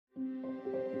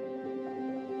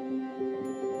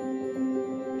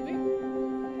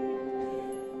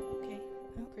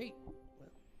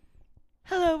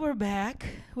back.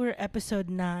 We're episode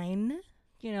 9.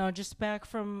 You know, just back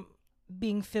from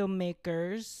being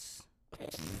filmmakers.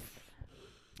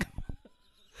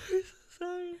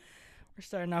 Sorry. We're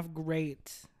starting off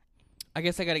great. I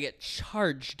guess I gotta get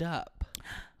charged up.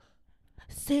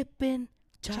 Sipping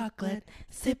chocolate,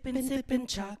 sipping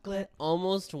chocolate.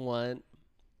 Almost want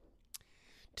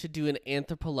to do an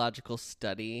anthropological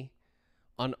study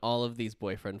on all of these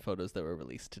boyfriend photos that were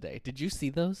released today. Did you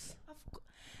see those?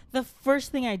 The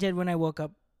first thing I did when I woke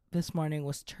up this morning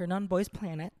was turn on Boys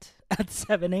Planet at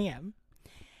 7 a.m.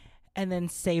 and then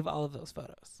save all of those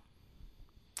photos.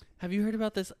 Have you heard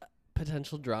about this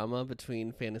potential drama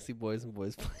between Fantasy Boys and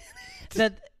Boys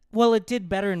Planet? It did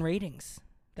better in ratings.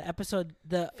 The episode,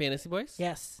 Fantasy Boys?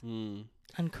 Yes. Mm.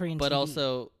 On Korean But TV.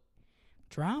 also...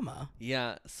 Drama?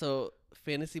 Yeah, so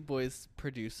Fantasy Boys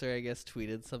producer, I guess,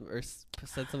 tweeted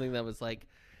said something that was like,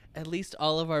 at least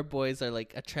all of our boys are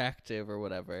like attractive or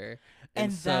whatever.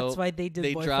 And so that's why they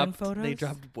did boyfriend photos? They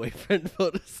dropped boyfriend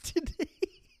photos today.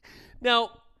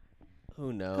 Now,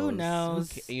 who knows?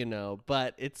 Who knows?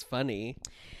 But it's funny.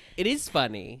 It is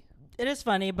funny. It is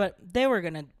funny, but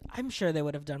I'm sure they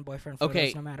would have done boyfriend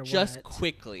photos no matter what. Just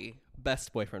quickly,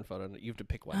 best boyfriend photo. You have to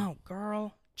pick one. Oh,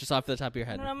 girl. Just off the top of your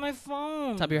head. I don't have my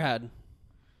phone. Top of your head.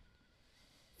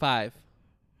 5,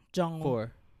 Jungwoo.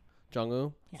 4.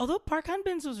 Jungwoo. Yeah. Although Park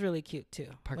Han-bin's was really cute too.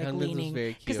 Park Han-bin's was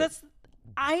very cute. Because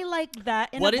I like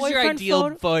that. What is your ideal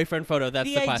boyfriend photo? That's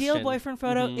the question. The ideal boyfriend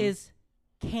photo is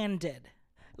candid.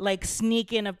 Like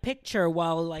sneak in a picture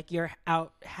while like you're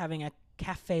out having a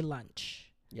cafe lunch.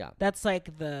 Yeah. That's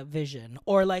like the vision.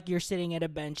 Or like you're sitting at a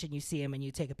bench and you see him and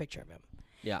you take a picture of him.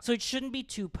 Yeah. So it shouldn't be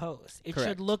too posed. It Correct.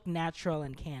 should look natural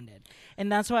and candid.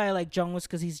 And that's why I like Jungwoo's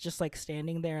because he's just like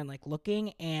standing there and like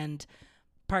looking, and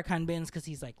Park Han-bin's because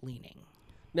he's like leaning.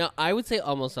 Now, I would say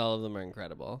almost all of them are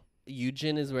incredible.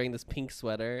 Yoojin is wearing this pink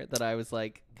sweater that I was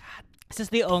like, God. Is this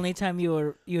the only time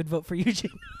you would vote for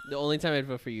Yoojin? The only time I'd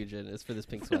vote for Yoojin is for this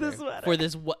pink sweater. For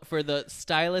For the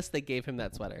stylist that gave him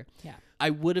that sweater. Yeah.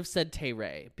 I would have said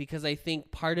Tae-rae because I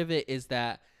think part of it is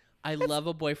that I love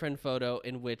a boyfriend photo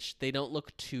in which they don't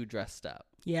look too dressed up.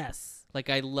 Yes. Like,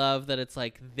 I love that it's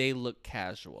like they look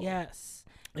casual. Yes.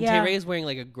 And Tae-rae is wearing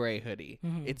like a gray hoodie.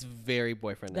 Mm-hmm. It's very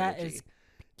boyfriend That energy.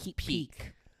 is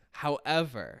peak.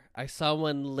 However, I saw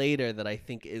one later that I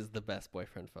think is the best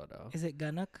boyfriend photo. Is it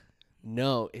Ganuk?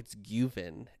 No, it's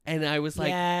Gyuvin. And I was like,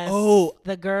 yes. oh.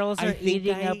 The girls are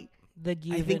eating up the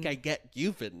Gyuvin. I think I get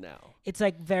Gyuvin now. It's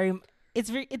like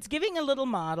it's giving a little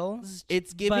model.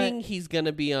 It's giving he's going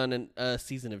to be on a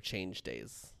season of Change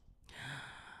Days.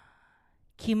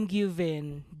 Kim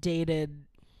Gyuvin dated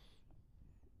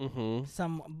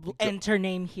some enter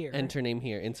name here. Enter name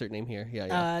here. Insert name here.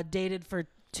 Yeah. Dated for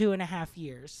 2.5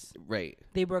 years. Right.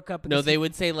 They broke up. No, they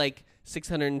would say like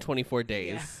 624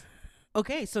 days. Yeah.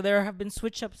 Okay, so there have been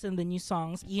switch ups in the new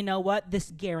songs. You know what?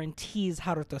 This guarantees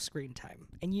Haruto screen time.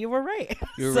 And you were right.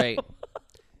 You're right.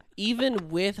 Even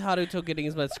with Haruto getting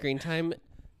as much screen time,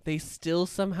 they still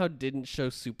somehow didn't show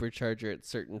Supercharger at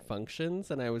certain functions.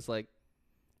 And I was like...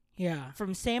 Yeah.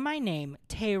 From Say My Name,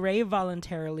 Tae-rae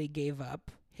voluntarily gave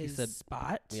up his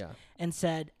spot and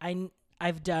said,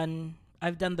 I've done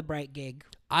the bright gig.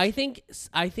 I think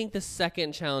the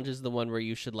second challenge is the one where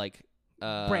you should like...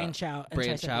 branch out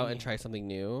and try something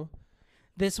new.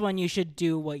 This one you should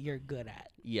do what you're good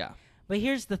at. Yeah. But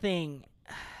here's the thing.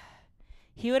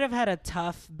 He would have had a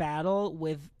tough battle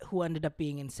with who ended up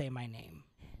being in Say My Name.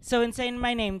 So in Say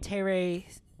My Name, Tae-rae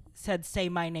said Say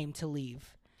My Name to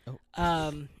leave.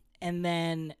 Oh. And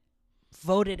then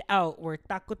voted out were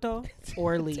Takuto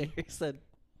or Lee. Tae-rae said,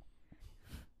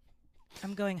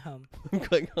 I'm going home. I'm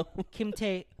going home. Kim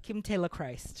Taylor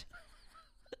Christ.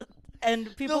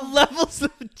 And people The levels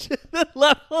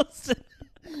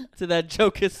to that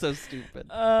joke is so stupid.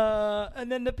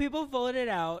 And then the people voted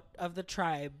out of the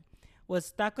tribe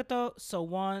was Takuto,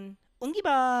 Sowon,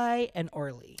 Ungibai, and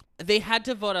Orly. They had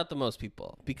to vote out the most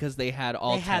people because they had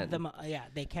all 10. They had them.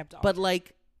 They kept all. But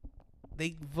like,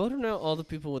 they voted out all the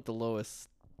people with the lowest.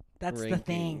 That's rankings. the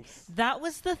thing. That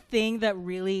was the thing that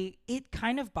really it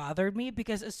kind of bothered me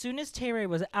because as soon as Tae-rae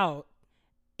was out,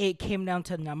 it came down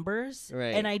to numbers.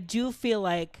 Right. And I do feel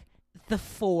like the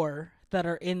 4 that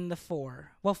are in the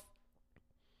 4. Well,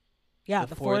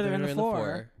 the 4 that are in the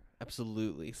 4.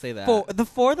 Absolutely. Say that. The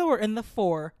 4 that were in the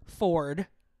 4, Ford.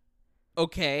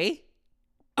 Okay.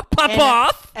 Pop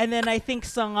off. And then I think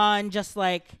Sungwon just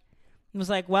like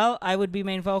was like, well, I would be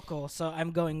main vocal, so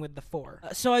I'm going with the 4.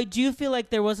 So I do feel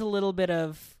like there was a little bit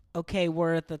of, okay,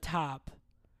 we're at the top.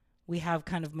 We have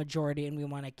kind of majority and we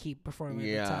want to keep performing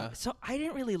at the top. So I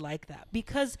didn't really like that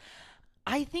because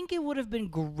I think it would have been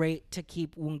great to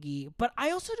keep Woongi, but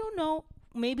I also don't know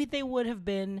maybe they would have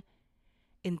been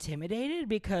intimidated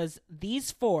because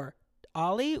these four,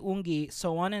 Ali, Ungi,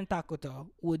 Soan, and Takuto,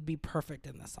 would be perfect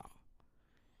in this song.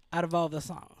 Out of all the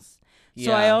songs.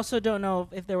 So I also don't know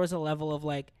if there was a level of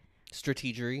like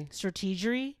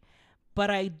strategery, but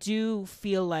I do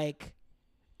feel like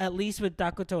at least with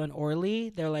Takuto and Orly,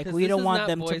 they're like, we don't want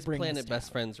them to bring Planet us down.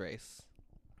 Best Friends race.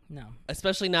 No.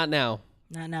 Especially not now.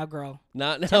 Not now, girl.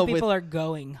 Not now. Some people are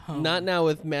going home. Not now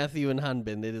with Matthew and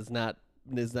Hanbin. It is not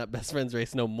Best Friends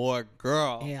race no more,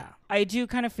 girl. Yeah. I do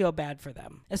kind of feel bad for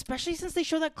them. Especially since they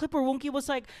show that clip where Wonky was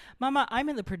like, Mama, I'm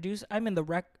in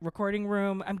the recording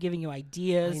room. I'm giving you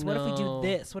ideas. What if we do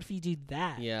this? What if you do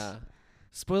that? Yeah.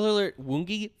 Spoiler alert,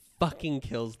 Wonky fucking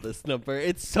kills this number.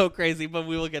 It's so crazy, but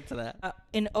we will get to that.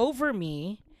 In Over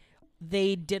Me,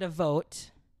 they did a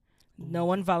vote. No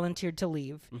one volunteered to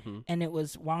leave. Mm-hmm. And it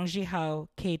was Wang Jihao,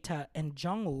 Keita, and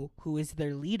Jungwoo, who is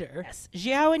their leader. Yes.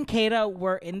 Jihao and Keita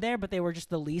were in there, but they were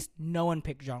just the least. No one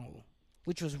picked Jungwoo,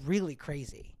 which was really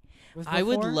crazy. I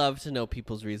would love to know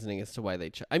people's reasoning as to why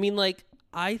they chose. I mean, like,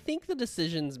 I think the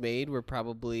decisions made were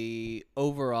probably,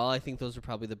 overall, I think those were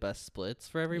probably the best splits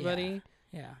for everybody.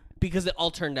 Yeah. Because it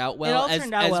all turned out well. It all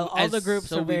turned out well. All the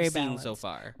groups are very we've seen balanced so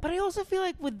far. But I also feel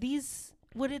like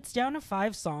when it's down to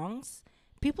 5 songs,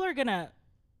 people are going to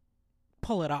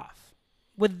pull it off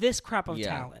with this crop of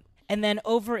talent. And then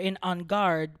over in On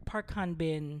Guard, Park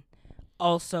Han-bin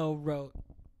also wrote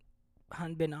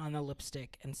Han-bin on a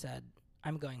lipstick and said,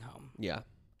 I'm going home. Yeah.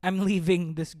 I'm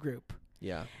leaving this group.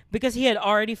 Yeah. Because he had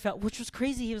already felt, which was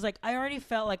crazy. He was like, I already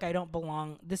felt like I don't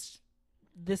belong. This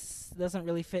doesn't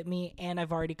really fit me, and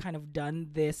I've already kind of done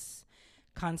this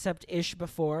concept-ish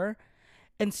before.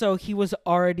 And so he was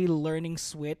already learning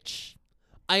Switch.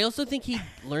 I also think he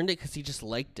learned it because he just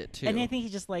liked it, too. And I think he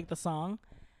just liked the song.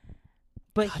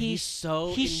 But God, he's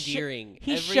so endearing.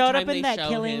 He Every showed time up in they that show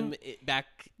killing. Back,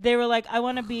 they were like, I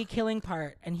want to be killing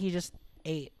part. And he just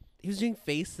ate. he was doing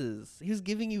faces. He was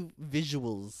giving you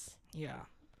visuals. Yeah.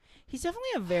 He's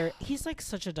definitely he's like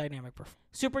such a dynamic performer.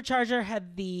 Supercharger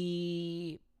had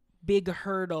the big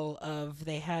hurdle of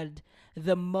they had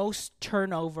the most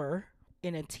turnover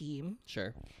in a team.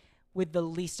 Sure. With the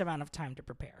least amount of time to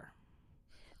prepare.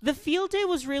 The field day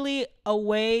was really a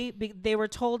way, they were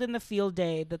told in the field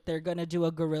day that they're going to do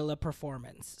a guerrilla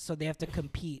performance. So they have to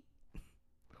compete.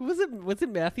 Who was it? Was it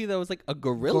Matthew that was like a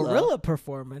gorilla? Guerrilla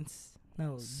performance.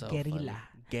 No, so guerrilla.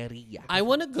 Guerrilla. I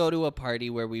want to go to a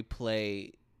party where we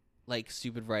play like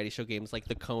stupid variety show games like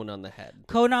the cone on the head.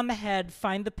 Cone on the head,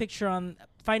 find a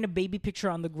baby picture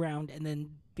on the ground and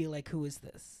then be like, who is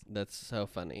this? That's so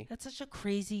funny. That's such a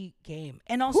crazy game.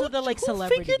 And also who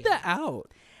celebrity figured game. that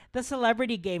out? The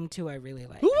celebrity game too, I really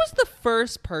like. Who was the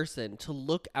first person to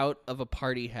look out of a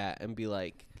party hat and be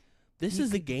like, this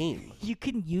is a game? You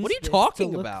can use What are you this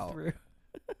talking to look about? through.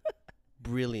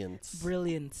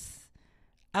 Brilliance.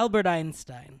 Albert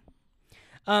Einstein.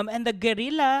 And the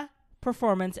guerrilla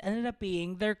performance ended up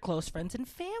being their close friends and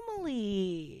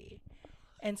family.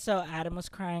 And so Adam was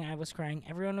crying, I was crying,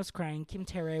 everyone was crying, Kim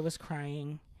Tae-rae was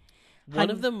crying. One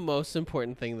of the most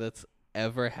important things that's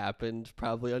ever happened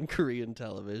probably on Korean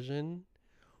television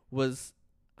was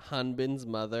Hanbin's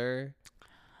mother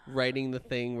writing the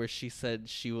thing where she said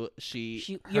your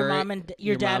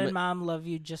dad and mom love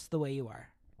you just the way you are.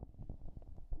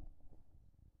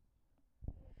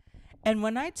 And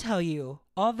when I tell you,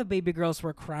 all the baby girls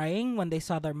were crying when they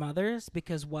saw their mothers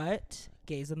because what?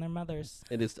 Gays and their mothers.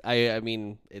 It is. I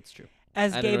mean, it's true.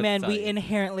 As gay men, we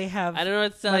inherently have I don't know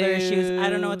what to tell mother you. issues. I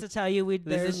don't know what to tell you.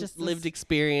 There's just lived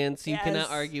experience. You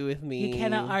cannot argue with me. You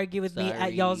cannot argue with me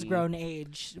at y'all's grown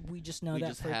age. We just know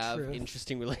that for truth. We just have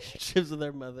interesting relationships with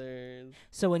our mothers.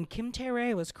 So when Kim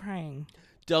Tae-rae was crying,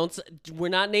 we're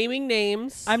not naming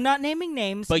names. I'm not naming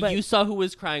names. But you saw who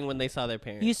was crying when they saw their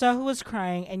parents. You saw who was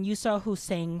crying, and you saw who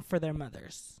sang for their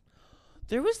mothers.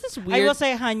 There was this weird. I will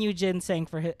say Han Yoo-jin sang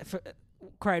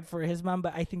cried for his mom,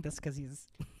 but I think that's because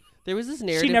There was this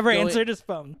narrative. She never answered his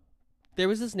phone. There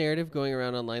was this narrative going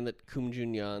around online that Koom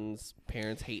Jun-yeon's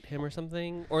parents hate him or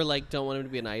something, or like don't want him to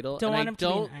be an idol. Don't want him to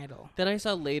be an idol. Then I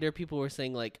saw later people were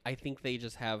saying like, I think they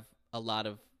just have a lot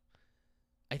of.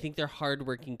 I think they're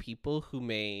hardworking people who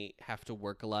may have to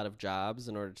work a lot of jobs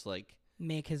in order to like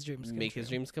make his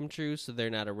dreams come true. So they're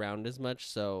not around as much.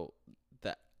 So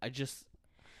that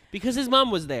because his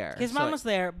mom was there. His mom was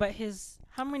there, but his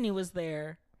Harmony was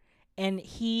there, and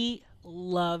he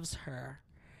loves her.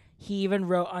 He even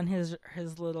wrote on his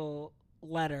little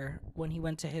letter when he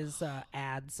went to his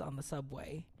ads on the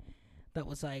subway that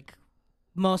was like,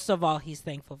 most of all, he's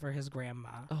thankful for his grandma.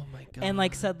 Oh my God. And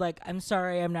like said like, I'm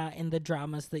sorry I'm not in the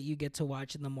dramas that you get to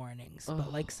watch in the mornings,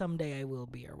 but like someday I will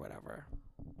be or whatever.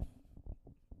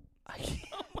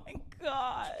 Oh my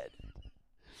god.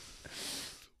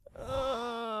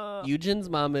 Eugen's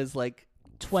mom is like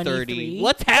 23. 30.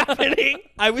 What's happening?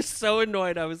 I was so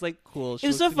annoyed. I was like, cool. It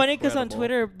was so funny because on incredible.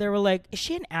 Twitter they were like, "Is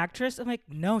she an actress?" I'm like,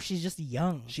 "No, she's just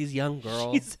young. She's young,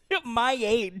 girl. She's my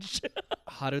age."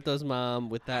 Haruto's mom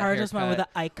with that Haruto's mom with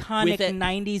haircut. the iconic With it-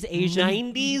 90s Asian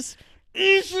 90s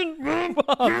Asian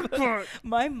mom.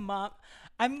 My mom.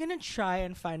 I'm gonna try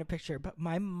and find a picture, but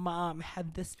my mom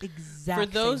had this exact. For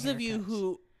those same of you haircut.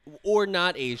 who or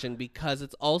not Asian, because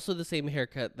it's also the same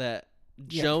haircut that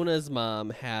Yeah. Jonah's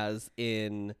mom has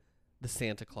in the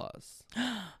Santa Claus.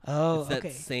 Oh, It's that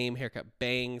okay. same haircut,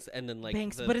 bangs, and then like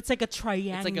Banks, the- but it's like a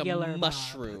triangular bob.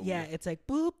 mushroom. Yeah, it's like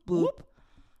boop boop.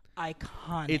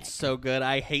 Iconic. it's so good.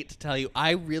 I hate to tell you,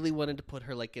 I really wanted to put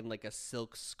her like in like a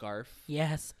silk scarf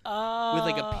yes. with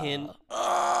like a pin.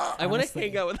 I want to Honestly.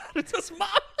 hang out with Haruto's mom.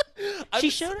 She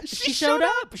showed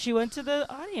up. She went to the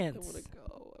I audience. want to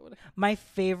go. My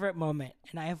favorite moment,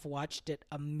 and I have watched it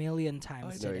a million I times know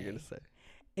what today, you're gonna say.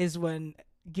 is when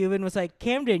Given was like,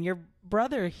 "Camden, your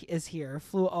brother is here.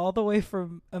 Flew all the way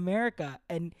from America."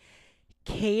 And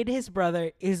Cade, his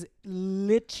brother, is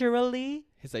literally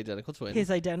His identical twin. his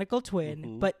identical twin,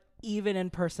 Mhm. but even in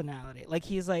personality. Like,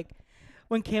 he's like,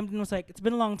 when Camden was like, "It's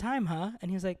been a long time, huh?" And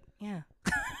he was like, "Yeah."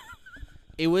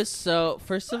 It was so.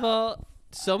 First of all,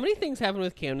 so many things happened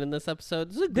with Camden this episode.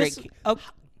 This is a great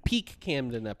peak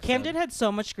Camden episode. Camden had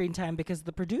so much screen time because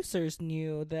the producers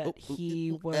knew that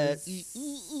he was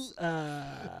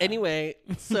Anyway,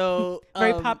 so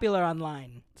very popular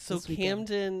online. So this weekend.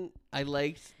 Camden,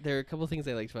 there are a couple things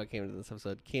I liked about Camden in this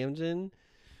episode. Camden,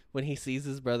 when he sees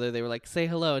his brother, they were like, "Say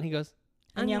hello," and he goes,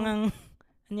 Annyeong.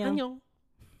 Annyeong. "Annyeong."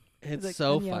 It's like,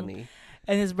 so "Annyeong." funny.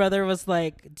 And his brother was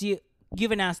like,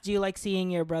 Given asked, "Do you like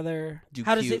seeing your brother? Do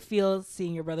How does cute- it feel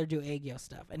seeing your brother do Aegyo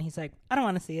stuff?" And he's like, "I don't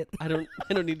want to see it." I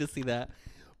don't need to see that.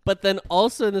 But then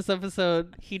also in this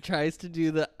episode, he tries to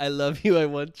do the "I love you, I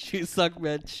want you, suck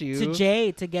red shoe" To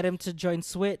Jay to get him to join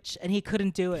Switch, and he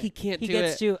couldn't do it. He can't He do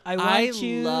gets it. to, "I want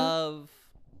you." love.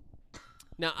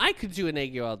 Now I could do an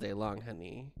Aegyo all day long,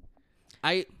 honey.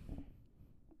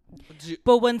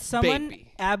 But when someone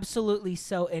Baby. absolutely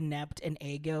so inept in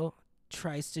Aegyo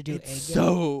tries to do It's Aegyo,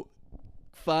 so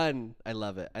fun. I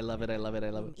love it. I love it. I love it. I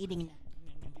love it. eating.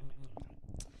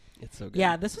 It's so good.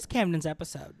 Yeah, this was Camden's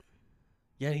episode.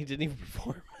 Yeah, he didn't even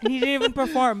perform. And he didn't even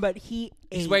perform, but he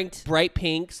He's ate. wearing bright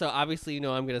pink, so obviously you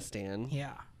know I'm gonna stand.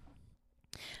 Yeah.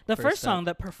 The First first song up.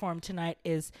 that performed tonight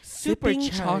is Sipping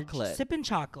Supercharged. Chocolate. Sippin'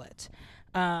 Chocolate.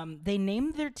 They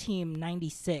named their team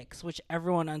 96, which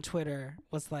everyone on Twitter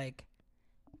was like,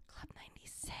 Club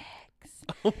 96.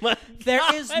 Oh my There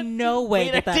is no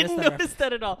way Wait, that I is didn't the notice reference.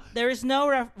 that at all. There is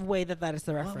no way that is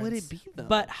the What reference. would it be, though?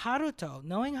 But Haruto,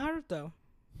 knowing Haruto,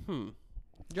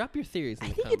 Drop your theories in I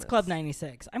the think it's Club comments.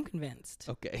 96. I'm convinced.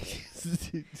 Okay.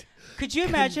 Could you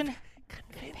imagine?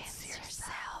 Convince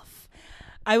yourself.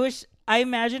 I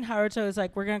imagine Haruto is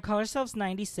like, we're going to call ourselves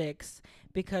 96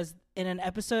 because in an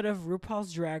episode of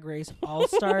RuPaul's Drag Race All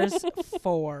Stars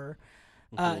 4,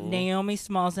 Naomi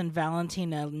Smalls and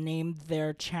Valentina named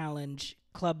their challenge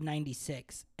Club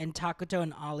 96. And Takuto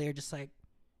and Ollie are just like,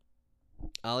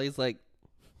 Ollie's like,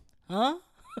 huh?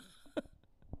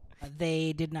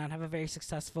 They did not have a very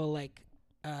successful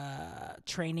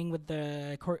training with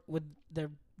the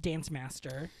dance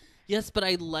master. yes, but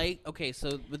I like. Okay,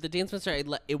 so with the dance master,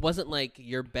 it wasn't like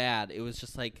you're bad. It was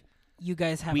just like You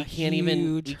guys have we a can't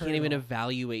huge even hurdle.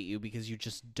 evaluate you because you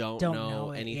just don't Don't know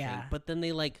know it, anything. yeah. But then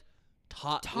they like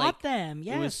taught them.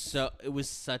 Yes, It was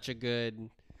such a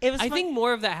good. It was I fun- think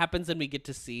more of that happens than we get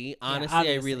to see. Honestly, I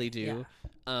obviously, really do.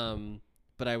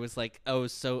 But I was like,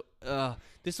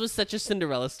 this was such a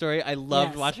Cinderella story. I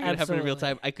loved Yes, watching it happen in real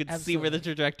time. absolutely. I could see where the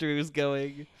trajectory was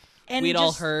going. And We'd all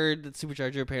just- heard that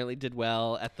Supercharger apparently did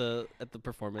well at the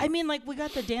performance. I mean, like, we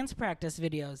got the dance practice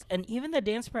videos, and even the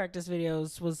dance practice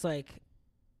videos was like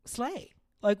slay.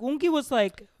 Like, Ungi was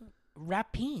like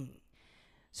rapping.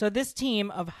 So this team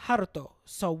of Haruto,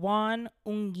 Wan,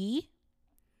 Ungi,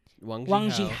 Wang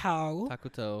Jihao,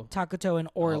 Takuto, and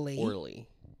Orly.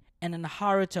 And then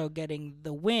Haruto getting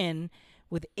the win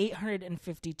with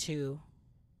 852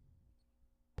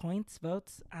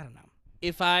 votes. I don't know.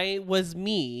 If I was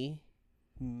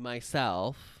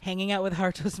myself, Hanging out with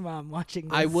Haruto's mom, watching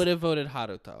this. I would have voted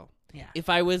Haruto. Yeah. If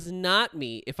I was not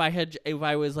me, if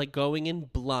I was like going in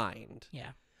blind,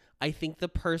 Yeah. I think the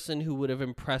person who would have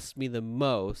impressed me the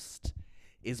most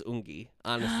is Ungi,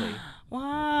 honestly.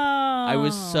 Wow. I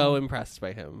was so impressed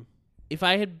by him. If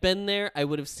I had been there, I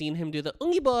would have seen him do the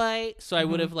Ungi boy. So I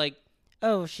would have like,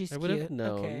 Oh, she's I would cute. have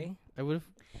known. Okay. I would have.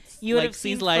 You would like, have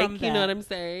seen he's like, from you know that. what I'm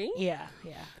saying? Yeah,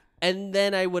 yeah. And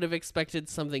then I would have expected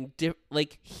something different.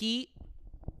 Like,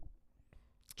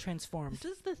 Transformed.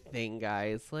 this is the thing,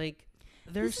 guys. Like,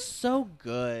 they're so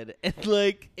good. And,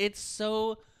 like, it's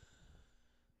so...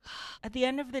 At the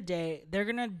end of the day, they're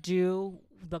going to do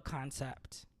the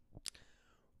concept.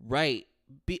 Right.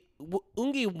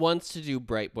 Ungi wants to do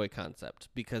Bright Boy concept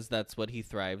because that's what he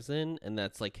thrives in and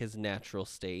that's like his natural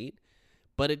state.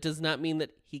 But it does not mean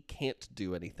that he can't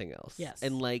do anything else. Yes.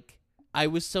 And like, I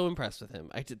was so impressed with him.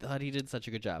 Thought he did such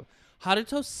a good job.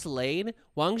 Haruto slayed.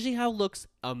 Wang Jihao looks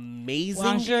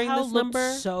amazing during this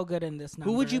number. So good in this number.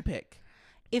 Who would you pick?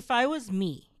 If I was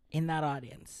me in that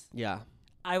audience, Yeah.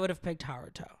 I would have picked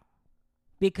Haruto.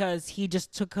 Because he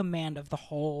just took command of the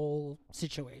whole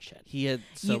situation. He had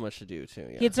so much to do too.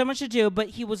 Yeah. He had so much to do, but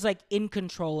he was like in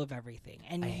control of everything.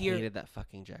 And I hated that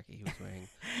fucking jacket he was wearing.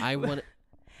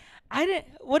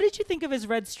 What did you think of his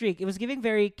red streak? It was giving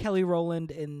very Kelly Rowland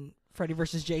in Freddy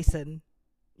vs. Jason.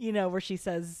 You know, where she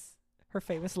says her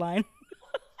famous line.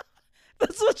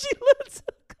 That's what she looks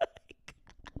like.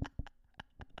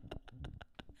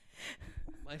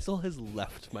 My soul has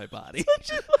left my body.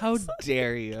 How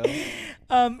dare you?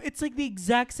 It's like the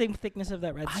exact same thickness of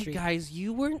that red streak. Guys,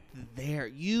 you weren't there.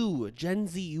 You, Gen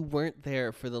Z, you weren't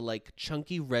there for the like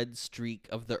chunky red streak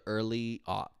of the early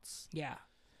aughts. Yeah.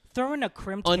 Throwing a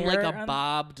crimped On hair like a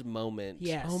bobbed moment.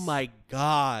 Yes. Oh my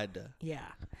God. Yeah.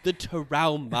 The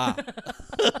trauma.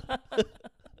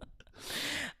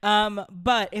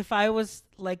 But if I was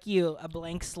like you, a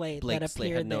blank slate that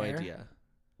appeared had no there, idea.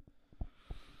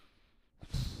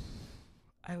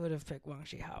 I would have picked Wang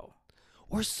Jihao.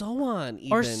 Or Soan,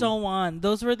 even. Or Soan.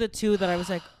 Those were the two that I was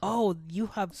like, oh, you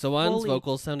have Soan's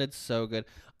vocals sounded so good.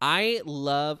 I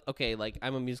love, like,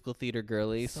 I'm a musical theater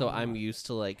girly, so I'm used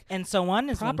to, like, and Soan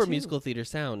is proper musical theater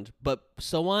sound. But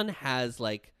Soan has,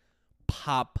 like,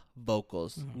 pop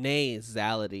vocals,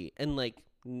 nasality. And, like,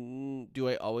 do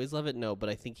I always love it? No, but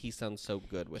I think he sounds so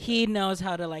good with it. He knows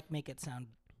how to, like, make it sound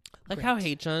like great. how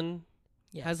Haechan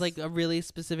Yes. has, like, a really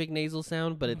specific nasal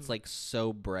sound, but it's, like,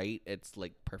 so bright. It's,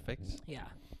 like, perfect. Yeah.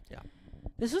 Yeah.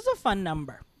 This was a fun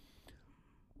number.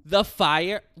 The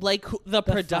fire, like, the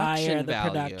production fire, the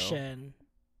value. production.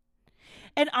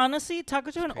 And honestly,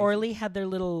 Takuto and crazy. Orly had their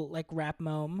little, like, rap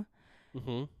mome.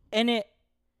 Mm-hmm. And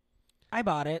I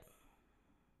bought it.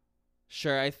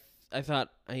 Sure, I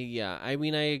thought, I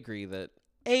mean, I agree that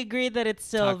I agree that it's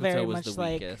still Takuto very was much the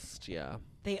like... weakest, yeah.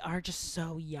 They are just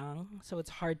so young, so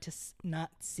it's hard to not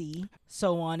see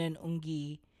Soan and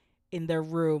Ungi in their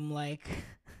room. Like,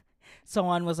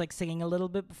 Soan was like singing a little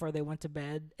bit before they went to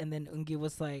bed, and then Ungi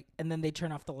was like, and then they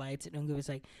turn off the lights, and Ungi was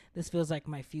like, "This feels like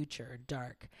my future,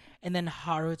 dark." And then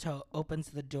Haruto opens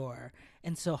the door,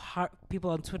 and so people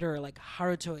on Twitter are like,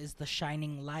 "Haruto is the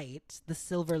shining light, the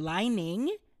silver lining."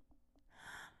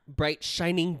 Bright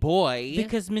shining boy.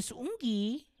 Because Miss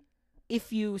Ungi,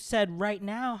 if you said right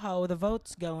now how the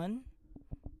vote's going,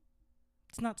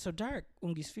 it's not so dark,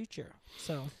 Ungi's future.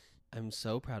 So I'm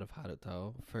so proud of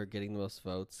Haruto for getting the most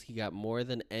votes. He got more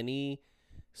than any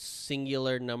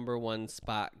singular number one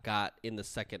spot got in the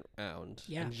second round.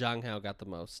 Yeah. And Zhang Hao got the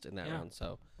most in that Yeah. round.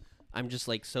 So I'm just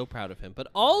like so proud of him. But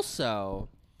also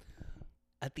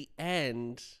at the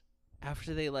end,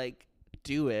 after they like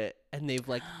do it and they've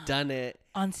like done it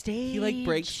on stage, he like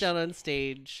breaks down on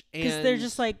stage because and they're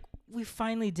just like, we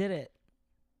finally did it.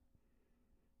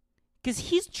 Because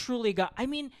he's truly got, I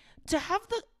mean, to have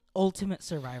the ultimate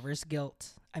survivor's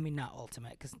guilt, I mean, not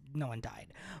ultimate because no one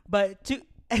died, but to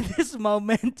at this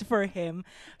moment for him,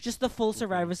 just the full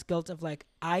survivor's guilt of like,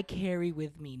 I carry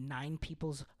with me 9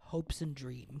 people's hopes and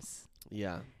dreams.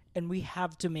 yeah. And we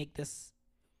have to make this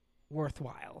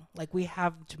worthwhile. Like, we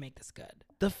have to make this good.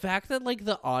 The fact that like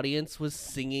the audience was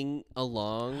singing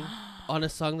along on a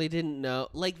song they didn't know,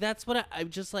 like that's what I'm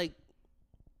just like.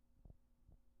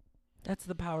 That's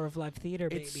the power of live theater,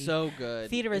 baby. It's so good.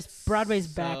 Theater is It's Broadway's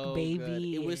so back, good.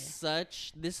 baby. It was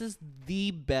this is the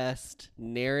best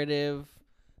narrative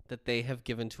that they have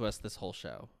given to us this whole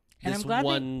show. And This I'm glad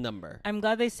one number. I'm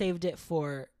glad they saved it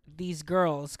for these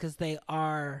girls because they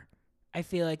are, I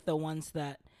feel like, the ones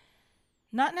that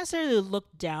not necessarily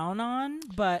looked down on,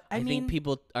 but I mean, think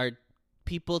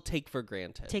people take for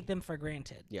granted. take them for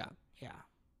granted. Yeah. Yeah.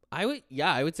 I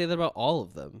would say that about all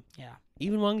of them. Yeah.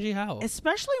 Even Wang Jihao.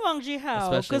 Especially Wang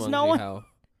Jihao. Especially Because Wang no one. Jihao.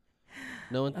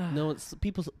 No one.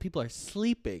 People are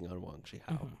sleeping on Wang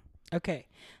Jihao. Mhm. Okay.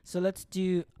 So let's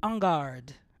do En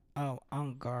Garde. Oh,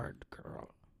 En Garde, girl.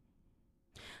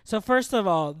 So first of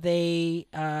all, they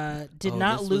did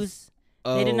not lose.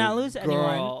 They did not lose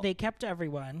anyone. They kept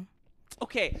everyone.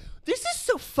 Okay, this is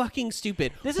so fucking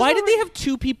stupid. This is Why what did they have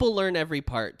 2 people learn every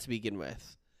part to begin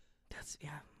with? That's,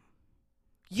 yeah.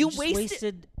 You just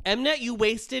wasted Mnet. You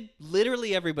wasted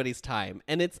literally everybody's time,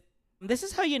 and it's This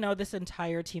is how you know this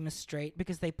entire team is straight,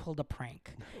 because they pulled a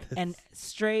prank, and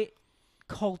straight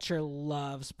culture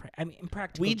loves prank. I mean,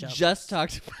 impractical. We jokes. just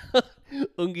talked about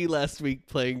Ungi last week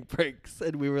playing pranks,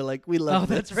 and we were like, we love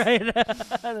this. That's right.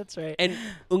 That's right. And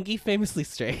Ungi famously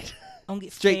straight.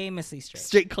 straight- Famously straight.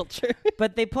 Straight culture.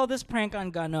 But they pulled this prank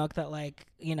on Ganok that, like,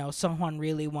 you know, Songhwan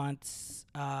really wants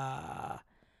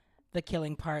the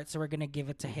killing part, so we're gonna give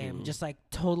it to him. Just like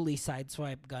totally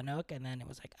sideswipe Ganok, and then it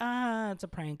was like, it's a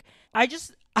prank.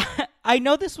 I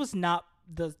know this was not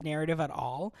the narrative at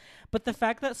all, but the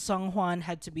fact that Songhwan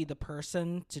had to be the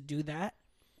person to do that,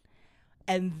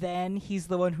 and then he's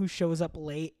the one who shows up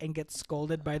late and gets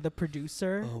scolded by the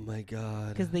producer Oh my god.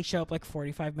 because they show up like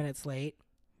 45 minutes late.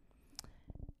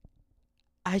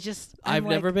 I've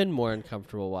never been more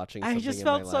uncomfortable watching something I just in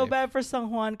felt my so life. bad for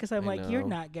Songhwan because I'm I like, you're know.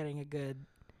 not getting a good.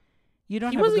 You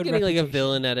don't. He have wasn't a good getting like a reputation.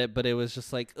 villain at it, but it was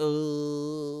just like,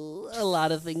 oh, a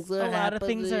lot of things are A lot of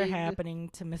things are happening. happening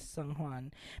to Miss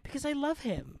Songhwan because I love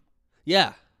him.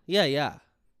 Yeah.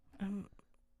 I'm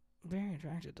very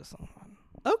attracted to Songhwan.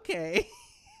 Okay.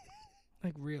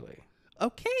 Like, really.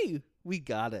 Okay. We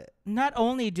got it. Not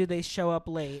only do they show up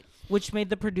late, which made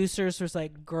the producers was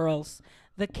like, girls,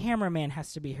 the cameraman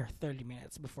has to be here 30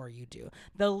 minutes before you do.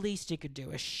 The least you could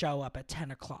do is show up at 10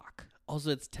 o'clock.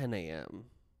 Also, it's 10 a.m.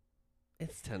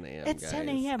 It's 10 a.m. It's guys. 10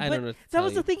 a.m. I But don't know what to that tell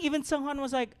was you. the thing. Even Songhwan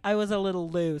was like, I was a little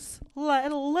loose.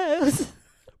 Little loose.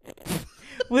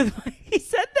 He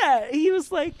said that. He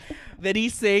was like, Then he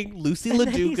sang Lucy And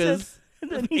then he LaDuca's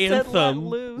and then he said, anthem,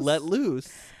 Let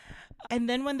Loose. And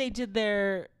then when they did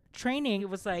their training, it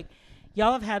was like,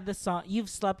 y'all have had this song. You've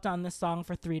slept on this song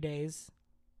for 3 days,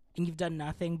 and you've done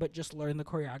nothing but just learn the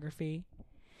choreography.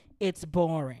 It's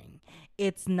boring.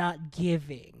 It's not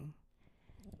giving.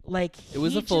 Like, It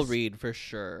was a full just- read for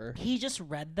sure. He just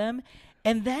read them,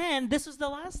 and then this was the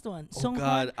last one. Oh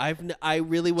God, I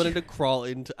really wanted to crawl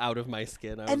out of my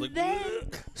skin. I was And like, then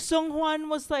 "Ugh." Songhwan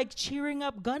was like cheering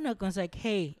up Ganok and was like,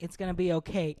 hey, it's going to be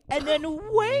okay. And then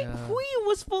Wei Yeah. Hui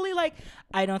was fully like,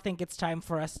 I don't think it's time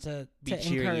for us to Be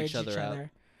cheering encourage each other up.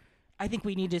 I think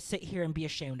we need to sit here and be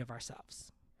ashamed of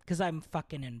ourselves because I'm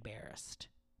fucking embarrassed.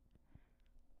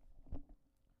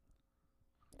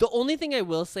 The only thing I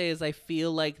will say is I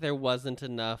feel like there wasn't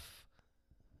enough.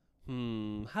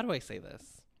 How do I say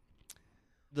this?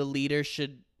 The leader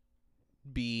should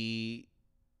be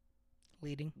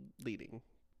Leading. leading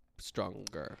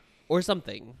stronger or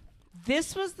something.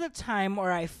 This was the time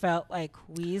where I felt like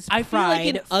Wee's I feel like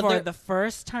in pride, for other- the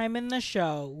first time in the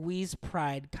show, Wee's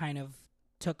pride kind of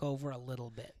took over a little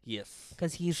bit. Yes.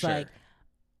 Because he's Sure. like,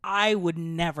 I would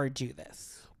never do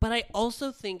this. But I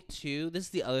also think too, this is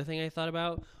the other thing I thought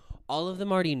about, all of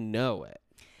them already know it.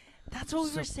 That's what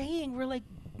we were saying. We're like,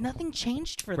 nothing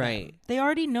changed for Right. them. They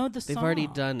already know the They've song. already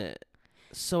done it.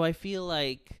 So I feel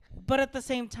like But at the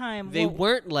same time, they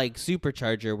weren't like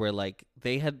Supercharger where like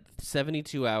they had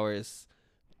 72 hours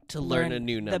to learn a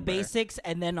new number. The basics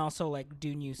and then also like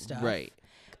do new stuff. Right.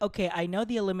 Okay, I know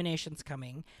the elimination's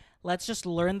coming. Let's just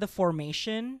learn the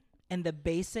formation and the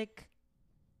basic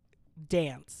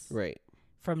dance Right.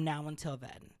 from now until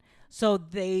then. So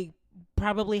they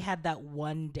probably had that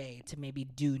one day to maybe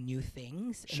do new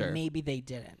things. And Sure. maybe they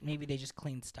didn't. Maybe they just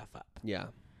cleaned stuff up. Yeah.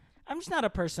 I'm just not a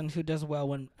person who does well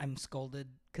when I'm scolded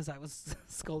because I was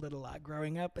scolded a lot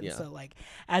growing up. And Yeah. so, like,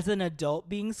 as an adult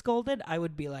being scolded, I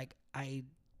would be like, I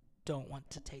don't want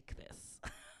to take this.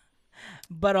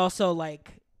 But also,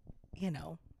 like, you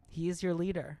know, he is your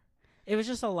leader. It was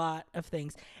just a lot of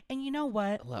things. And you know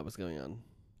what? A lot was going on.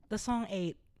 The song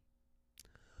 8.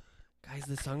 Guys,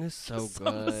 the song is so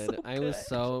song was good. so I was good.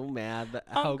 so mad that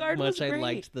how Avant-Garde was much I great.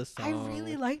 liked the song. I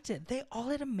really liked it. They all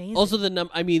had amazing. Also the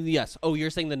number. I mean, yes. Oh,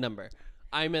 you're saying the number.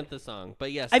 I meant the song,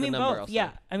 but yes, I the mean, number both. also.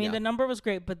 Yeah. I mean, the number was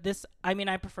great, but this, I mean,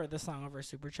 I prefer this song over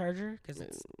Supercharger because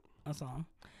it's a song.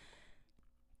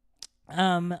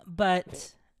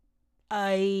 But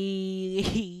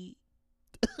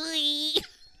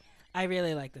I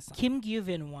really like this song. Kim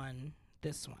Gyuvin won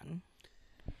this one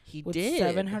he with did.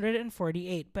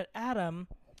 748. But Adam,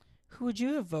 who would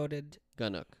you have voted?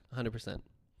 Ganuk, 100%.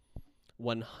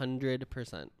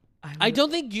 100%. I would- don't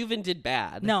think Gyuvin did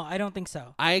bad. No, I don't think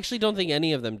so. I actually don't think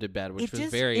any of them did bad, which was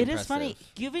very It impressive. is funny.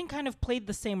 Gyuvin kind of played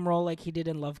the same role like he did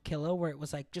in Love Killa, where it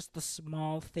was like just the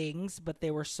small things, but they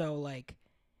were so like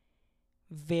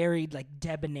very like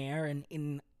debonair and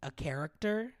in a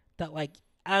character that like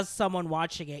as someone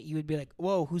watching it, you would be like,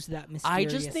 "Whoa, who's that mysterious?" I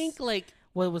just think like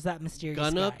what was that mysterious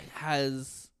Ganuk guy?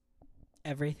 has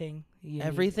Everything. You need-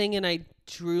 everything, and I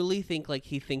truly think like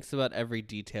he thinks about every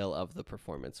detail of the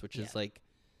performance, which is Yeah. like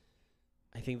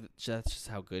I think that's just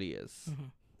how good he is. Mm-hmm.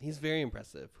 He's very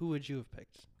impressive. Who would you have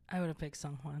picked? I would have picked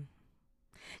Sung Hwan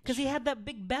because he had that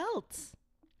big belt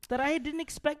that I didn't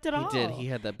expect at all. He did. He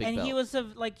had that big and belt. he was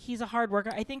he's a hard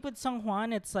worker. I think with Sung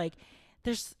Hwan, it's like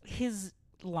there's his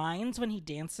lines when he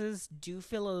dances do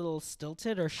feel a little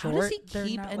stilted or short. How does he They're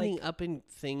keep not, ending up in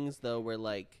things though where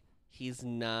like he's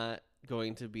not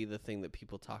going to be the thing that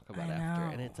people talk about I after,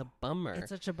 and know. it's a bummer. It's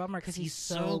such a bummer because he's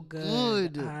so so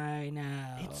good. good. I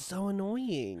know. It's so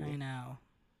annoying. I know.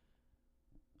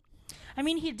 I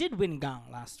mean, he did win Gong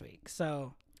last week,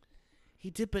 so He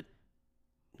did, but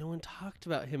no one talked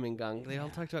about him in Gang. They all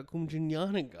Yeah. talked about Kum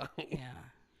Junyan in Gang. yeah.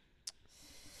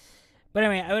 But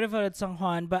anyway, I would have voted Sung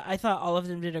Hwan, but I thought all of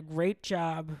them did a great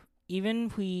job. Even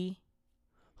Hui.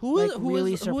 Who was Like,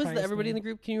 really who was the surprised everybody me. in the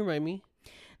group? Can you remind me?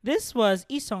 This was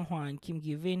Lee Sung Hwan, Kim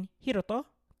Gi-vin, Hiroto,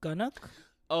 Gunuk,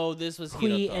 Oh, this was Hui,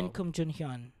 Hiroto. and Kim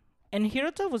Jun-hyun. And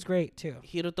Hiroto was great too.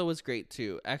 Hiroto was great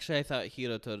too. Actually, I thought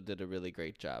Hiroto did a really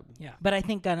great job. Yeah, but I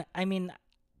think Gunuk. I mean,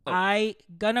 Oh.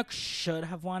 Gunuk should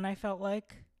have won. I felt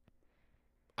like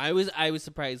I was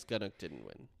surprised Gunuk didn't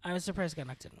win. I was surprised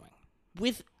Gunuk didn't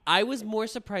win. I was more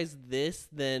surprised this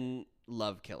than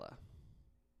Love Killer.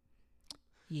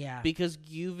 Yeah, Because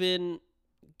Gyuvin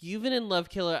and Love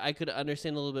Killer I could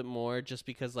understand a little bit more just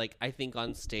because like I think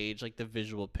on stage like the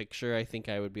visual picture I think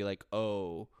I would be like,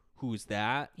 "Oh, who's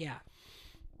that?" yeah,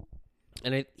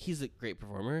 And he's a great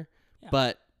performer. Yeah.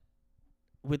 But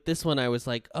with this one I was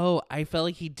like, "Oh, I felt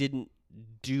like he didn't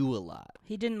do a lot."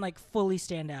 he didn't like fully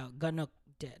stand out. Gunuk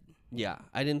did. Yeah,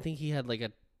 I didn't think he had like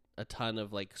a ton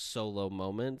of like solo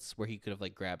moments where he could have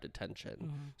like grabbed attention.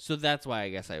 Mm-hmm. So that's why I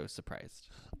guess I was surprised.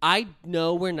 I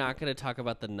know we're not going to talk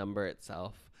about the number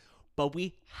itself, but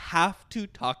we have to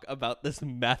talk about this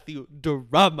Matthew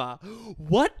drama.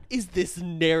 What is this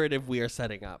narrative we are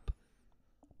setting up?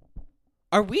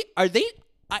 Are they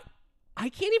I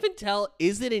can't even tell,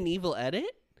 is it an evil edit?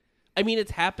 I mean,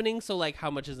 it's happening, so like how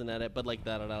much is an edit, but like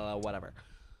whatever.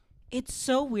 It's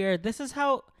so weird. This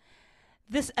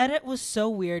edit was so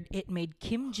weird. It made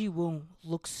Kim Ji-woon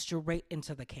look straight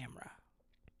into the camera.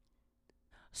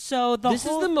 So This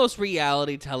is the most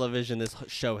reality television this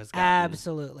show has gotten.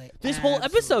 absolutely This whole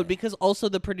episode, absolutely. because also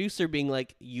the producer being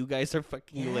like, "You guys are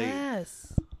fucking late."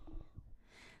 Yes.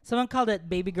 Someone called it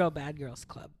Baby Girl Bad Girls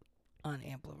Club on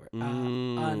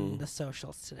on the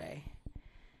socials today.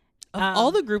 Of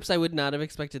all the groups, I would not have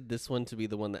expected this one to be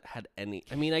the one that had any.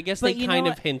 I mean, I guess But they you know kind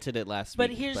of what? hinted it last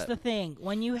But week. here's the thing: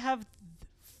 when you have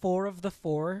 4 of the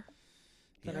 4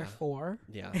 that Yeah. are 4,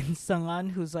 Yeah. and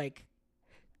Sungwon, who's like,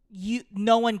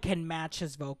 no one can match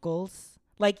his vocals.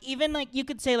 Like even like you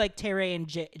could say like Tae and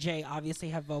Jay obviously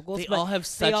have vocals, They but all have they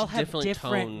such all have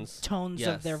different tones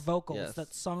of their Yes, vocals yes. that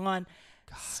Sungwon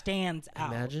stands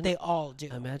out. Imagine- They all do.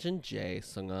 Imagine Jae,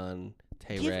 Sungwon,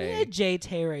 Give me a Tae-rae Jay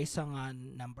Tae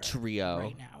Sungwon number trio.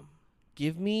 right now.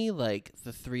 Give me like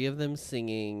the 3 of them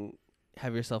singing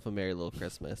 "Have Yourself a Merry Little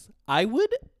Christmas." I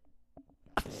would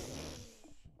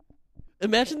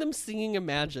imagine them singing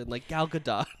 "Imagine" like Gal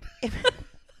Gadot.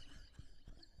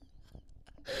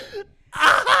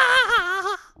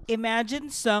 Imagine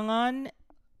Sungwon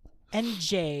and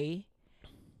Jay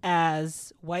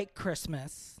as White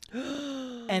Christmas,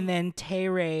 and then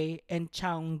Tae and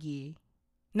Chaungi.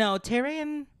 No, Tae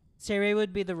and Tae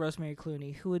would be the Rosemary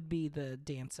Clooney. Who would be the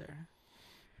dancer?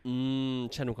 Chen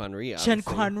Kwan-ri. Chen obviously.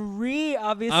 Kwan-ri,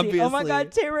 obviously. Oh my Obviously.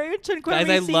 God, Tae and Chen Kwan-ri.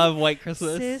 Guys, I sing love White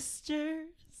Christmas.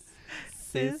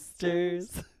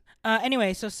 Sisters.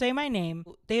 Anyway, so Say My Name,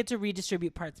 they had to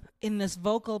redistribute parts. In this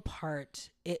vocal part,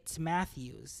 it's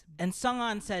Matthew's. And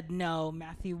Sungwon said, no,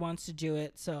 Matthew wants to do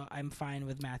it, so I'm fine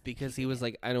with Matthew. Because he keeping was it.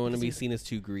 like, I don't want to Because be he's- seen as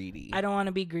too greedy. I don't want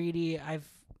to be greedy. I've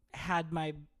had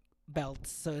my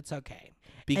belts, so it's okay.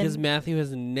 Because and- Matthew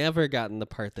has never gotten the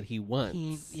part that he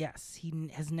wants. He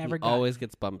has never He gotten. always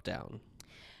gets bumped down.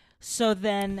 So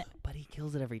then, But he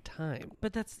kills it every time.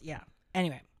 but that's, yeah.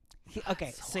 Anyway. Okay,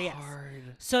 It's so yes.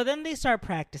 hard. So then they start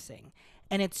practicing,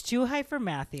 and it's too high for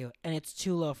Matthew, and it's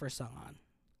too low for Sungwon.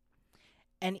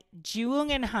 And Jiwoong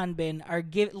and Hanbin are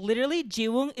literally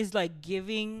Jiwoong is like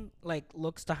giving like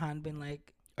looks to Hanbin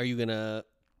like, Are you gonna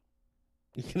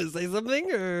say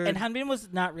something or? and Hanbin was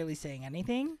not really saying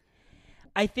anything.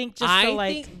 I think just I to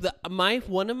like think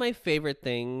one of my favorite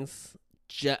things,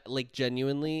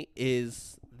 genuinely,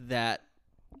 is that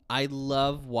I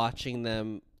love watching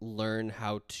them learn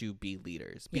how to be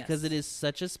leaders because Yes. it is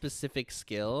such a specific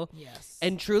skill. yes,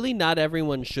 And truly, not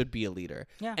everyone should be a leader.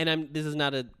 Yeah. And this is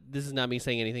not me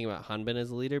saying anything about Hanbin as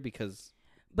a leader because.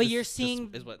 but this you're just seeing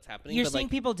is what's happening. you're but seeing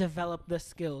like, people develop the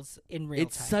skills in real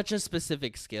it's time. such a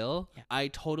specific skill. Yeah. I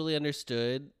totally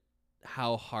understood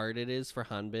how hard it is for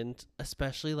Hanbin,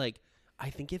 especially like I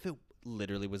think if it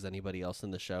literally was anybody else in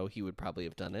the show, he would probably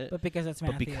have done it. But because it's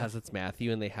Matthew. But because it's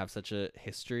Matthew and they have such a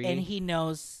history. And he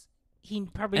knows, he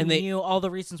probably And knew all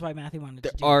the reasons why Matthew wanted to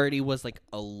there do already was like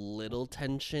a little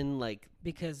tension, like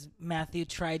because Matthew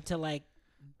tried to like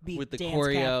be with the dance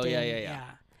choreo. captain. Yeah.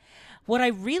 What I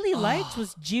really liked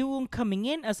was Ji-woon coming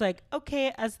in as like,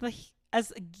 okay, as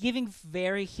giving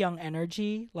very young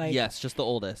energy. Like, yes, just the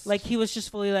oldest. like he was just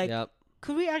fully like, yep.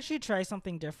 could we actually try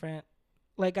something different?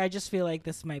 Like, I just feel like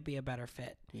this might be a better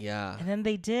fit. Yeah. And then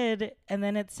they did, and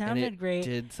then it sounded great.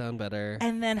 Did sound better.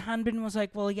 And then Hanbin was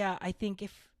like, well, yeah, I think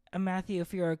if Matthew,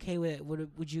 if you're okay with it,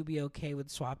 would you be okay with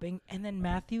swapping? And then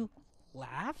Matthew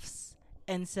laughs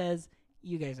and says,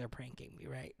 you guys are pranking me,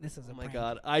 right? This is a prank. Oh my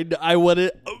God. I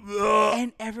wouldn't.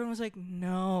 And everyone was like,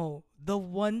 no, the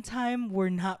one time we're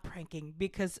not pranking.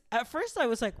 Because at first I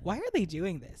was like, why are they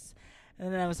doing this?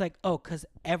 And then I was like, oh, because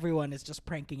everyone is just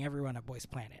pranking everyone at Boys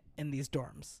Planet in these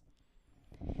dorms.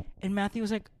 And Matthew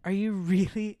was like, are you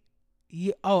really?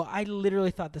 I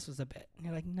literally thought this was a bit. And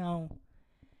you're like, no.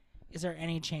 Is there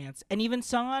any chance? And even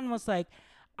Sungwon was like,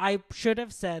 I should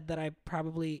have said that I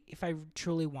probably, if I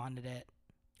truly wanted it,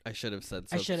 I should have said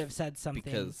something.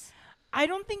 Because I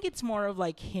don't think it's more of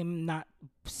like him not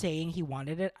saying he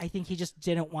wanted it. I think he just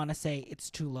didn't want to say it's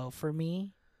too low for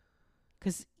me.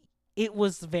 Because it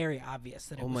was very obvious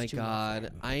that it was too low for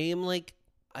him. I am like,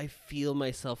 I feel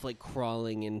myself like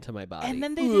crawling into my body. And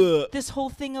then they did this whole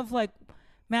thing of like,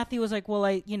 Matthew was like, well,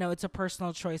 it's a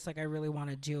personal choice. Like, I really want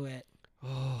to do it.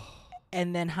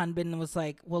 And then Hanbin was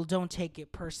like, well, don't take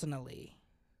it personally.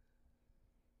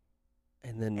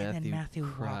 And then Matthew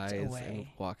cries walked away. and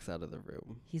walks out of the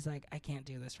room. He's like, I can't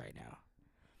do this right now.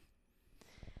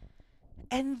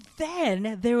 And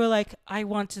then they were like,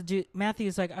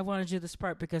 Matthew's like, I want to do this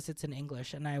part because it's in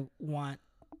English and I want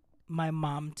my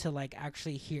mom to like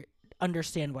actually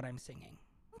understand what I'm singing.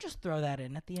 Just throw that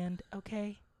in at the end,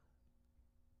 okay?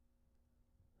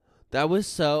 That was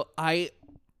so, I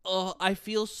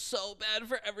feel so bad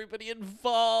for everybody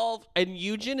involved. And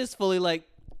Yujin is fully like,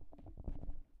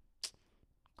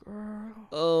 girl.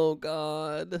 Oh,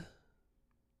 God.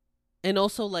 And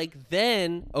also, like,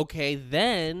 then,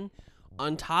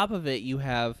 on top of it, you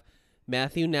have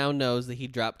Matthew now knows that he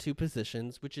dropped 2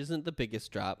 positions, which isn't the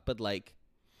biggest drop, but, like,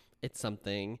 it's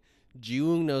something.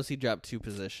 Ji-woong knows he dropped 2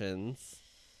 positions.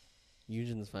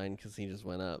 Yujin's fine because he just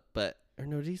went up. But, or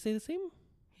no, did he say the same?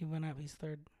 He went up. He's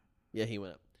 3rd. Yeah, he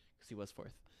went up because he was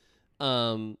 4th.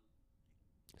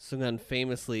 Sungan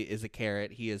famously is a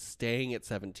carrot. He is staying at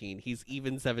 17. He's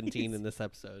even 17 in this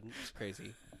episode. It's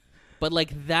crazy. But,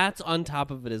 like, that's on top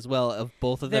of it as well, of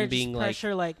both of them being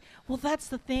pressure, like, well, that's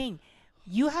the thing.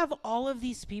 You have all of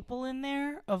these people in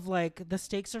there of, like, the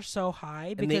stakes are so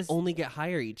high. And they only get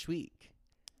higher each week.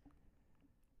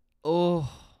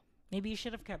 Oh. Maybe you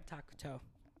should have kept Takuto.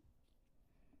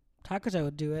 Takuto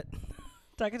would do it.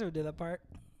 Takuto would do that part.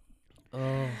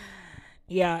 Oh.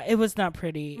 Yeah, it was not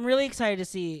pretty. I'm really excited to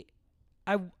see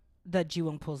that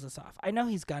Ji-woong pulls this off. I know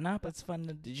he's gonna, but it's fun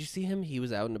to... Did you see him? He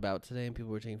was out and about today, and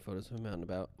people were taking photos of him out and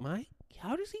about.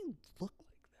 How does he look like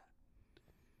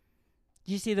that?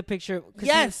 Did you see the picture?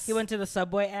 Yes! He went to the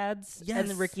Subway ads, yes. and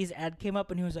then Ricky's ad came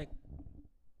up, and he was like,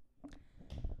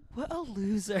 what a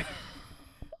loser.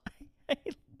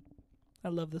 I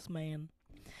love this man.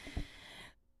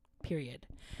 Period.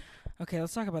 Okay,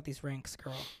 let's talk about these ranks,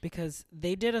 girl. Because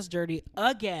they did us dirty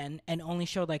again and only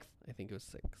showed like... I think it was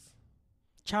 6.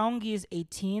 Chaeonggi is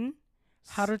 18.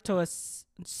 Haruto is...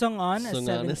 Sungwon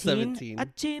is 17.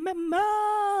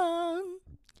 Achimemon.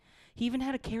 He even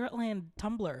had a Carrotland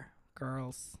Tumblr,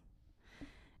 girls.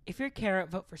 If you're Carrot,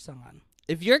 vote for Sungwon.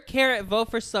 If you're Carrot,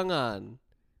 vote for Sungwon.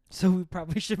 So we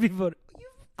probably should be voting...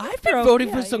 I've been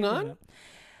voting for Sungwon.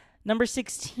 Number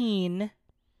 16...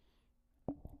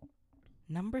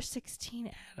 Number 16,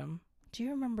 Adam. Do you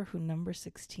remember who number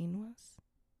 16 was?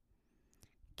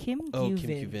 Kim Gyuvin. Oh, Kim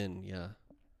Gyuvin, yeah.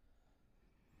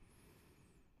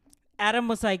 Adam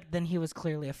was like, then he was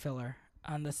clearly a filler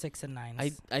on the 6 and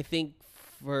 9s. I think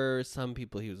for some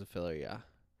people he was a filler, yeah.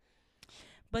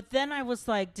 But then I was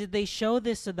like, did they show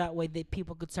this so that way that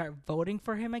people could start voting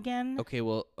for him again?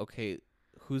 Okay.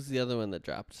 Who's the other one that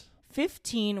dropped?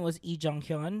 15 was Lee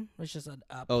Jung-hyun, which is an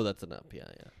up. Oh, that's an up, yeah.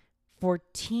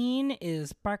 14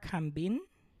 is Park Han-bin.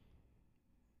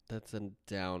 That's a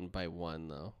down by 1,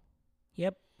 though.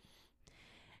 Yep.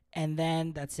 And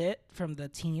then that's it from the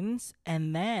teens.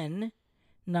 And then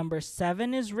number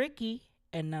 7 is Ricky.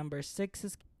 And number 6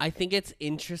 is... I think it's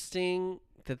interesting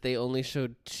that they only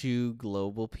showed 2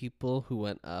 global people who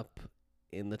went up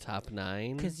in the top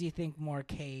 9. Because you think more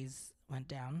Ks went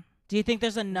down Do you think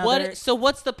there's another So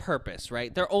what's the purpose,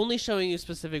 right? They're only showing you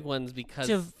specific ones because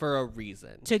for a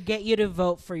reason. to get you to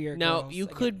vote for your Now, girls you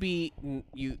again? could be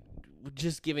you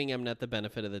just giving Mnet the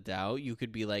benefit of the doubt. You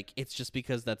could be like, it's just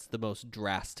because that's the most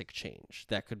drastic change.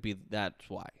 That's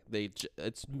why.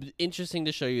 It's interesting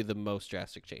to show you the most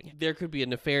drastic change. Yeah. There could be a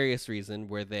nefarious reason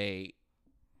where they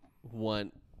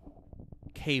want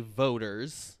K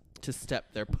voters to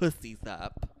step their pussies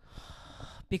up.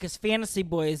 Because Fantasy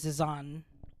Boys is on,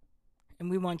 and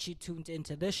we want you tuned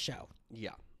into this show,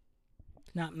 Yeah.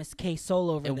 not Miss K Soul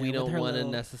over And there. we with don't her want to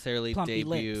little necessarily plumpy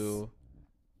debut lips.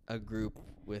 a group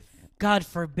with God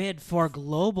forbid, 4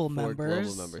 global 4 members.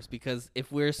 global members. Because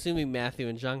if we're assuming Matthew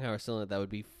and Zhang Hao are still in it, that would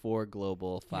be 4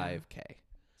 global 5K.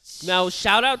 Now,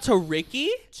 shout out to Ricky.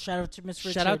 Shout out to Miss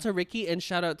Richard. Shout out to Ricky and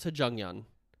shout out to Jungyeon.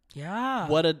 Yeah.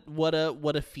 What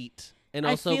a feat. And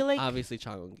I also feel like- obviously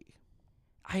Chang Eun-gi.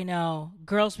 I know.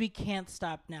 Girls, we can't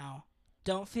stop now.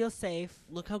 Don't feel safe.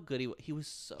 Look how good he was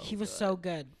so He was good. so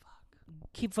good.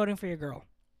 Keep voting for your girl.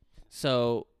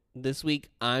 So this week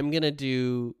I'm going to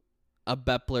do a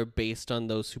Bepler based on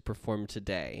those who performed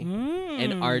today.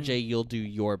 And RJ, you'll do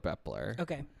your Bepler.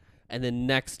 Okay. And then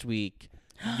next week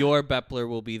your Bepler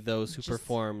will be those who Just-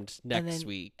 performed next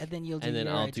week. And then you'll do And then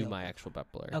your I'll do ideal my Bepler. actual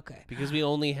Bepler. Okay. Because we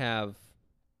only have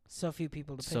So few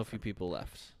people to pick so from. few people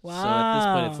left. Wow. So at this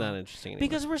point, it's not interesting anymore.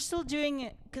 Because we're still doing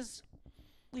it, because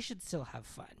we should still have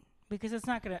fun. Because it's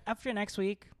not going to, after next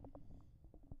week,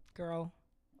 girl.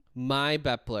 My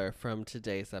Bepler from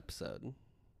today's episode.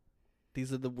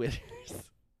 These are the winners.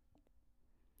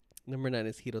 Number 9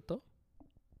 is Hiroto.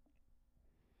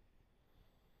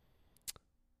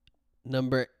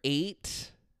 Number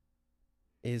 8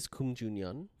 is Kum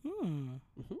Junyeon.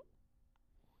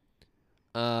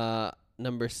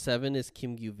 Number 7 is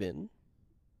Kim Gyu-vin.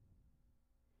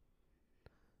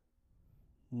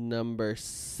 Number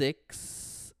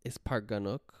 6 is Park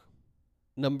Ganok.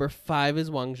 Number 5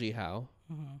 is Wang Jihao.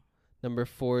 Number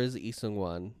 4 is Lee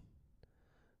Seung-wan.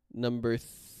 Number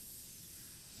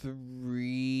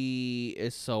 3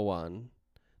 is Sowon.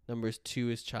 Numbers 2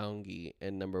 is Chaeong-gi.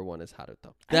 And number 1 is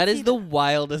Haruto. That is the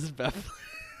wildest Bepler.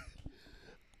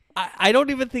 I don't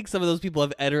even think some of those people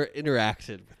have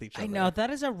interacted with each other. I know. That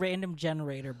is a random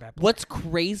generator, Bepler. What's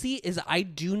crazy is I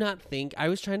do not think, I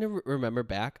was trying to remember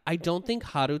back, I don't think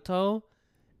Haruto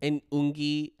and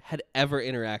Eun-gi had ever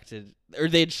interacted, or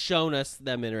they had shown us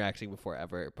them interacting before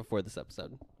this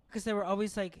episode. Because they were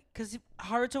always like, because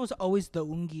Haruto was always the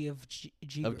Eun-gi of G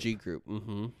Of group. G Group.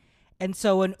 Mm-hmm. And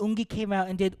so when Eun-gi came out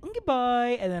and did Eun-gi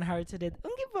boy, and then Haruto did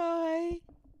Eun-gi boy,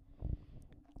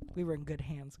 we were in good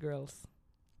hands, girls.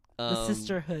 The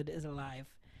sisterhood is alive.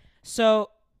 So,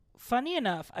 funny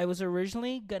enough, I was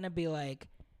originally going to be like,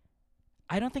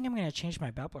 I don't think I'm going to change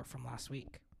my Bepler from last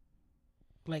week.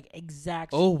 Like,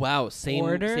 exact Oh, wow. Same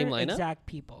order, lineup? exact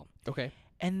people. Okay.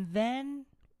 And then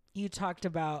you talked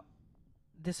about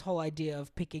this whole idea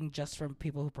of picking just from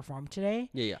people who performed today.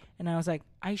 Yeah. And I was like,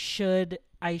 I should.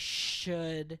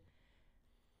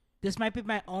 This might be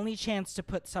my only chance to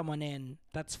put someone in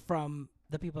that's from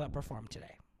the people that performed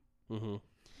today. Mm-hmm.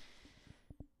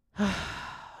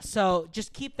 So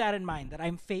just keep that in mind, that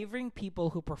I'm favoring people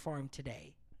who performed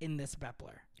today in this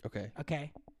Bepler. Okay.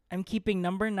 Okay? I'm keeping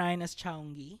number 9 as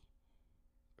Chaeong-gi.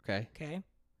 Okay. Okay?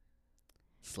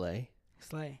 Slay.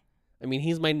 Slay. I mean,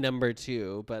 he's my number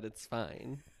 2, but it's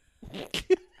fine.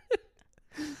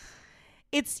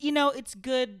 It's, it's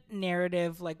good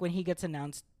narrative. Like when he gets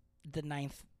announced the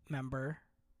 9th member,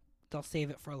 they'll save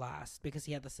it for last because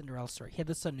he had the Cinderella story. He had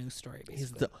the Sanu story, basically.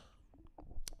 He's the...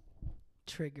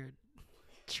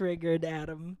 Triggered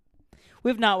Adam.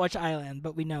 We've not watched Island,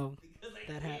 but we know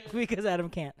that happened because Adam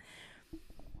can't.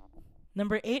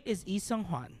 Number 8 is Lee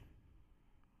Seung-hwan.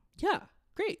 Yeah.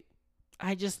 Great.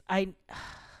 It's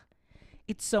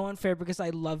so unfair because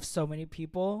I love so many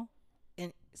people,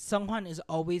 and Seung-hwan is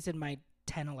always in my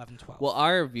 10, 11, 12. Well,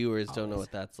 our viewers don't know Always.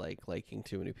 what that's like, liking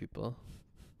too many people.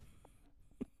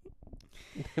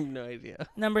 I have no idea.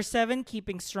 Number 7,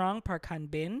 Keeping Strong, Park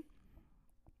Han-bin.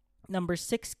 Number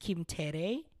 6, Kim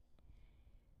Tae-rae,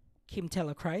 Kim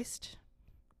Tellechrist.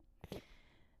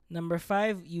 Number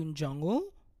 5, Yoon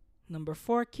Jong-woo. Number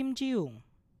 4, Kim Ji-yoon.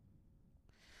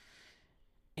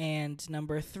 And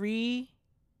number 3,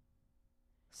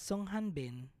 Sung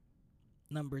Han-bin.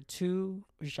 Number 2,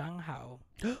 Zhang Hao.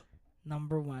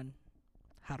 Number 1,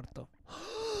 Haruto.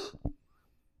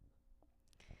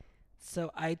 So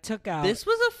I took out. This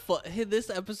was this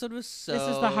episode was so... This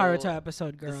is the Haruto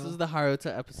episode, girl. This is the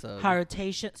Haruto episode.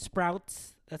 Harutation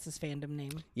Sprouts. That's his fandom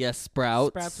name. Yes, Sprouts.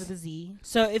 Sprouts with a Z.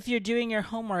 So if you're doing your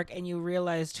homework and you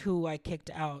realized who I kicked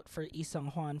out for Lee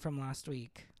Seung-hwan from last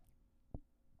week,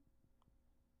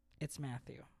 It's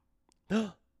Matthew.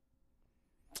 I'm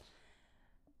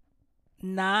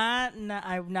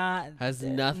not. Has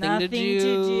nothing to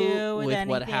do with anything.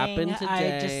 what happened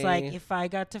today. I just like, if I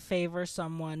got to favor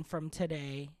someone from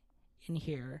today in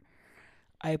here,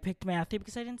 I picked Matthew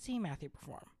because I didn't see Matthew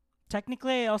perform.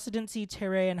 Technically, I also didn't see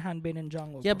Tere and Hanbin and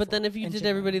Jungwoo. Yeah, but then if you and did Jin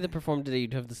everybody perform. that performed today,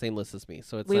 you'd have the same list as me.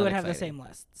 So we not would have the exciting. same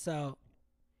list. So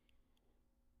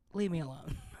leave me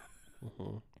alone.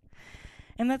 Mm-hmm.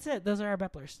 And that's it. Those are our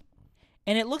Bepplers.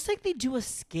 And it looks like they do a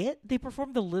skit. They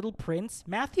performed The Little Prince.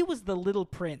 Matthew was the Little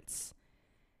Prince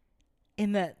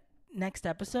in that next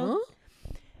episode. Huh?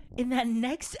 In that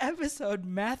next episode,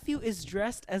 Matthew is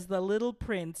dressed as the Little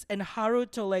Prince, and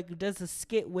Haruto like does a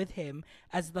skit with him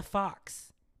as the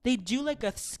fox. They do like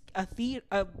a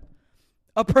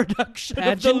production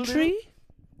Pageantry?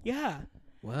 Yeah.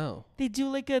 Wow. They do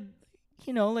like a,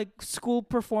 like school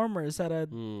performers at a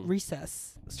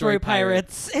recess. Story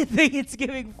Pirates. I think it's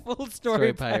giving full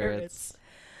Story Pirates.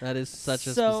 That is such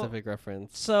a So- specific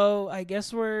reference. So I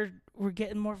guess we're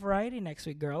getting more variety next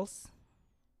week, girls.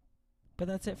 But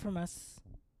that's it from us.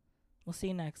 We'll see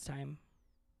you next time.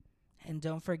 And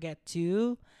don't forget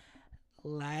to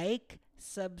like,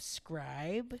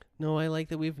 subscribe. No, I like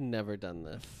that we've never done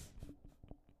this.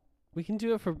 We can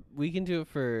do it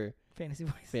for Fantasy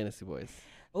Boys. Fantasy Boys.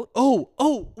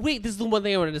 Oh. Wait, this is the one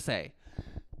thing I wanted to say.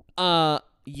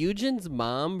 Eugen's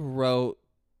mom wrote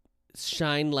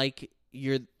 "Shine like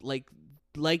your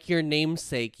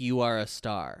namesake, you are a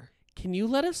star." Can you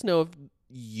let us know if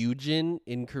Eugen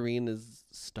in Korean is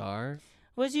star?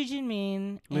 What does Eugene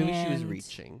mean? Maybe she was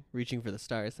And reaching for the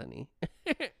stars, honey.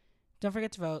 Don't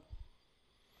forget to vote.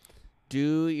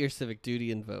 Do your civic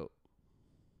duty and vote.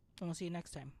 And we'll see you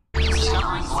next time.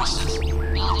 Discovering voices,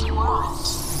 building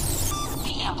worlds.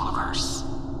 The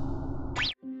Ampliverse.